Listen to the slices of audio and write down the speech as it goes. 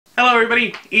Hello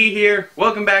everybody, E here.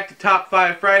 Welcome back to Top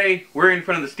 5 Friday. We're in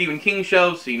front of the Stephen King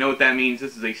show, so you know what that means.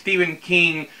 This is a Stephen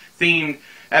King themed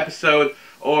episode,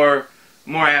 or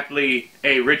more aptly,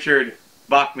 a Richard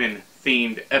Bachman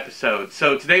themed episode.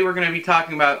 So today we're going to be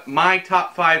talking about my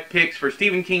top 5 picks for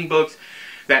Stephen King books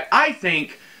that I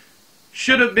think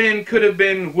should have been, could have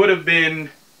been, would have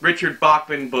been Richard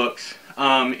Bachman books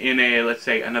in a, let's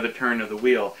say, another turn of the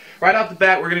wheel. Right off the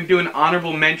bat, we're going to do an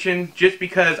honorable mention just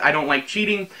because I don't like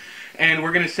cheating. And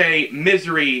we're going to say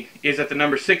Misery is at the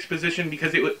number 6 position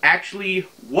because it actually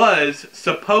was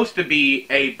supposed to be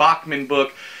a Bachman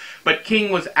book, but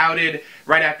King was outed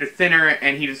right after Thinner,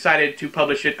 and he decided to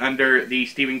publish it under the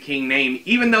Stephen King name,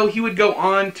 even though he would go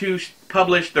on to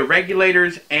publish The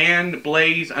Regulators and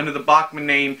Blaze under the Bachman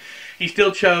name. He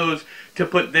still chose to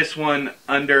put this one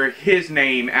under his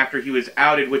name after he was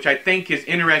outed, which I think is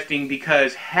interesting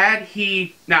because had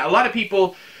he... Now, a lot of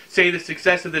people say the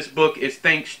success of this book is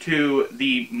thanks to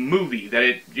the movie, that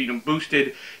it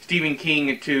boosted Stephen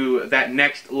King to that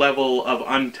next level of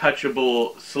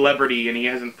untouchable celebrity, and he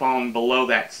hasn't fallen below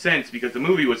that since because the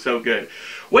movie was so good.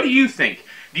 What do you think?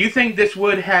 Do you think this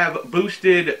would have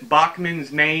boosted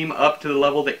Bachman's name up to the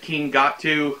level that King got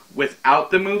to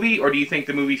without the movie, or do you think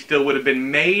the movie still would have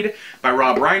been made by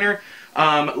Rob Reiner?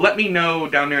 Let me know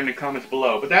down there in the comments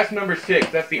below. But that's number 6.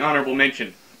 That's the honorable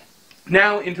mention.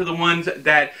 Now into the ones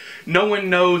that no one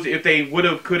knows if they would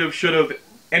have, could have, should have,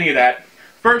 any of that.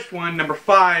 First one, number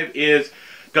 5, is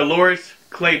Dolores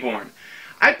Claiborne.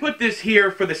 I put this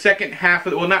here for the second half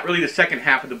of the, well, not really the second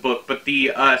half of the book, but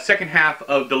the second half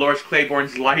of Dolores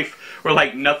Claiborne's life, where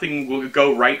like nothing will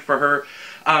go right for her.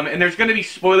 And there's going to be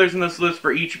spoilers in this list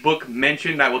for each book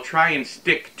mentioned. I will try and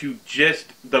stick to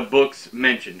just the books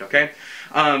mentioned, okay?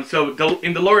 So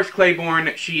in Dolores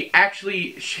Claiborne, she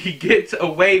gets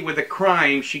away with a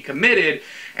crime she committed,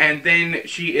 and then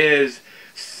she is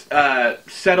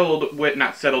stapled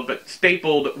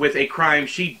with a crime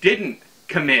she didn't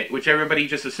commit, which everybody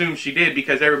just assumes she did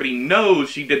because everybody knows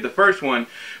she did the first one,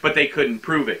 but they couldn't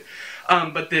prove it.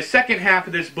 But the second half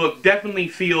of this book definitely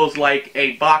feels like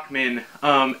a Bachman,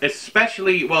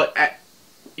 especially, well,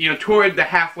 toward the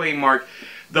halfway mark.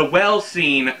 The well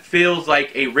scene feels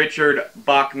like a Richard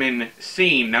Bachman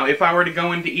scene. Now, if I were to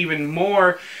go into even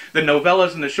more the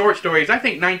novellas and the short stories, I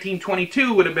think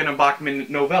 1922 would have been a Bachman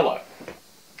novella.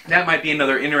 That might be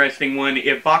another interesting one.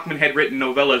 If Bachman had written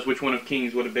novellas, which one of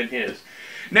King's would have been his?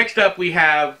 Next up, we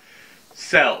have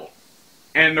Cell.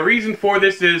 And the reason for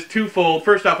this is twofold.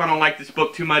 First off, I don't like this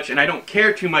book too much, and I don't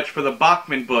care too much for the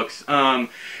Bachman books.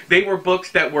 They were books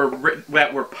that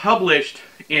were published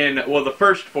in, well, the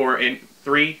first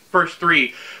first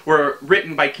three were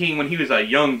written by King when he was a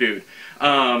young dude,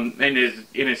 in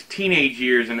his teenage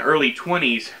years and early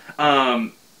 20s,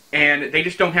 and they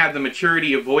just don't have the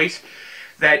maturity of voice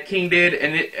that King did.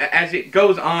 And as it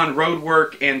goes on,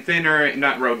 Roadwork and Thinner,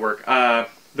 not Roadwork,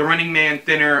 The Running Man,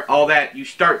 Thinner, all that, you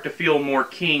start to feel more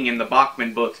King in the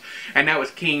Bachman books. And that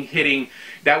was King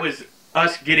that was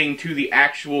us getting to the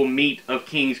actual meat of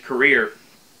King's career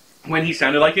when he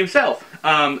sounded like himself.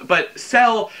 But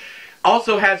Cell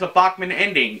also has a Bachman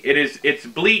ending. It's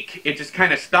bleak, it just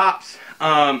kind of stops.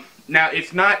 Now,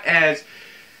 it's not as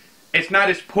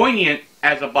poignant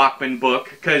as a Bachman book,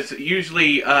 because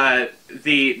usually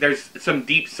there's some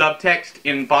deep subtext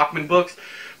in Bachman books.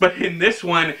 But in this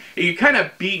one, you're kind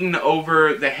of beaten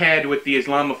over the head with the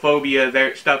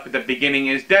Islamophobia stuff at the beginning.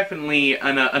 Is definitely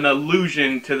an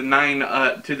allusion to the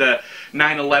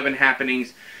 9/11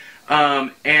 happenings.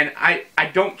 And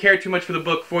I don't care too much for the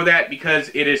book for that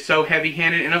because it is so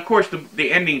heavy-handed. And of course,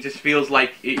 the ending just feels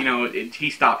like,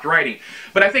 he stopped writing.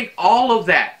 But I think all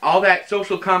that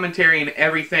social commentary and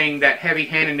everything, that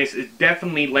heavy-handedness,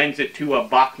 definitely lends it to a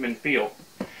Bachman feel.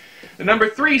 The number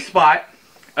 3 spot,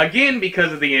 again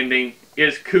because of the ending,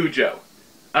 is Cujo.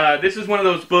 This is one of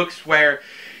those books where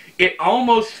it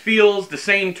almost feels the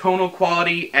same tonal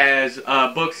quality as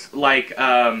books like,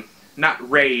 not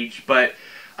Rage, but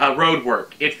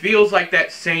Roadwork. It feels like that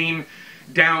same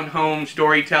down-home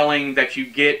storytelling that you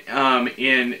get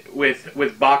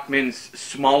with Bachman's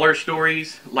smaller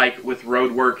stories, like with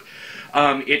Roadwork.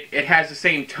 It has the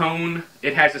same tone.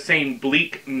 It has the same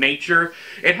bleak nature.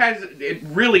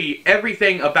 Really,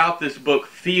 everything about this book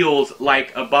feels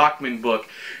like a Bachman book.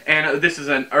 And this is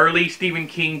an early Stephen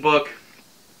King book,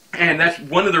 and that's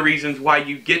one of the reasons why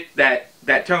you get that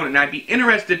tone. And I'd be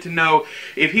interested to know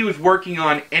if he was working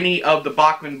on any of the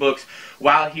Bachman books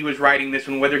while he was writing this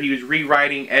one, whether he was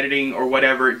rewriting, editing, or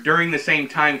whatever during the same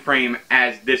time frame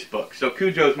as this book. So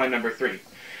Cujo's my number 3.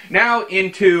 Now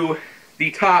into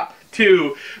the top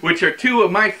 2, which are 2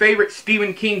 of my favorite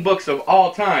Stephen King books of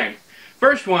all time.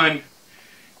 First one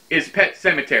is Pet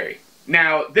Sematary.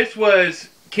 Now, this was,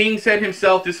 King said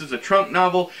himself, this is a trunk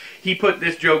novel. He put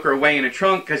this Joker away in a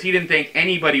trunk because he didn't think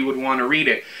anybody would want to read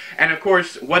it. And of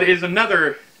course, what is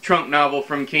another trunk novel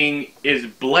from King is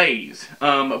Blaze.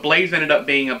 Blaze ended up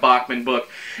being a Bachman book.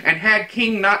 And had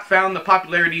King not found the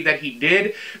popularity that he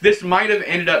did, this might have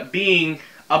ended up being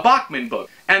a Bachman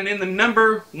book. And in the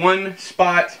 #1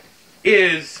 spot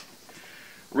is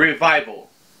Revival.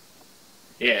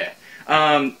 Yeah.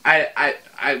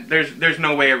 There's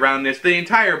no way around this. The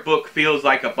entire book feels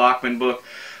like a Bachman book.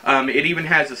 It even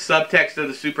has a subtext of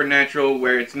the supernatural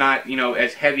where it's not, you know,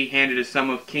 as heavy-handed as some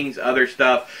of King's other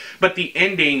stuff. But the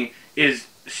ending is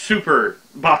super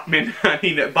Bachman. I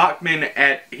mean, Bachman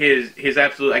at his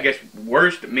absolute, I guess,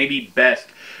 worst, maybe best,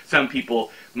 some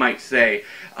people might say.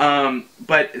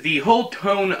 But the whole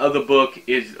tone of the book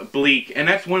is bleak, and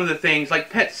that's one of the things, like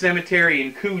Pet Sematary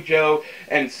and Cujo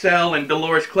and Cell and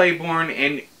Dolores Claiborne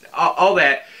and all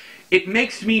that. It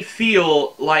makes me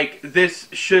feel like this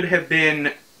should have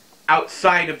been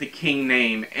outside of the King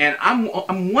name, and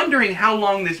I'm wondering how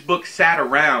long this book sat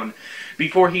around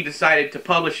before he decided to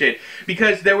publish it,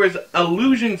 because there was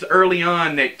allusions early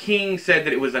on that King said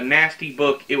that it was a nasty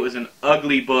book, it was an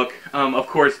ugly book. Of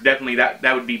course, definitely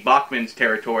that would be Bachman's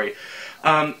territory.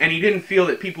 And he didn't feel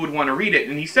that people would want to read it,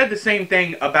 and he said the same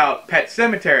thing about Pet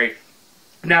Sematary.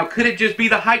 Now, could it just be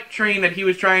the hype train that he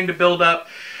was trying to build up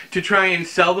to try and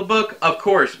sell the book? Of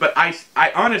course, but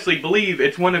I honestly believe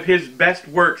it's one of his best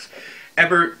works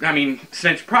ever, I mean,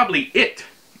 since probably It.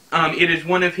 It is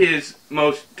one of his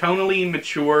most tonally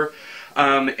mature,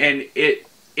 and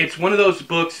it's one of those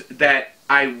books that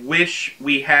I wish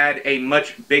we had a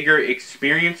much bigger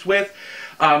experience with,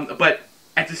 but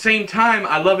at the same time,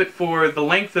 I love it for the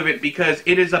length of it because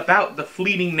it is about the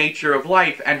fleeting nature of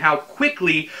life and how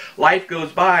quickly life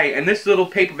goes by. And this little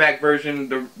paperback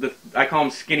version, I call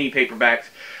them skinny paperbacks,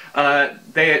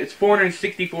 it's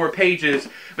 464 pages,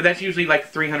 but that's usually like a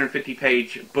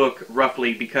 350-page book,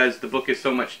 roughly, because the book is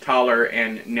so much taller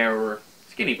and narrower.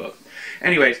 Skinny book.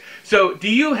 Anyways, so do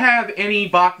you have any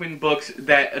Bachman books do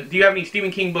you have any Stephen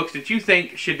King books that you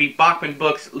think should be Bachman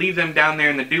books? Leave them down there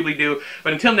in the doobly-doo.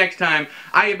 But until next time,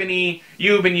 I have been E,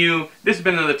 you have been you. This has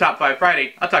been another Top 5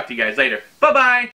 Friday. I'll talk to you guys later. Bye-bye!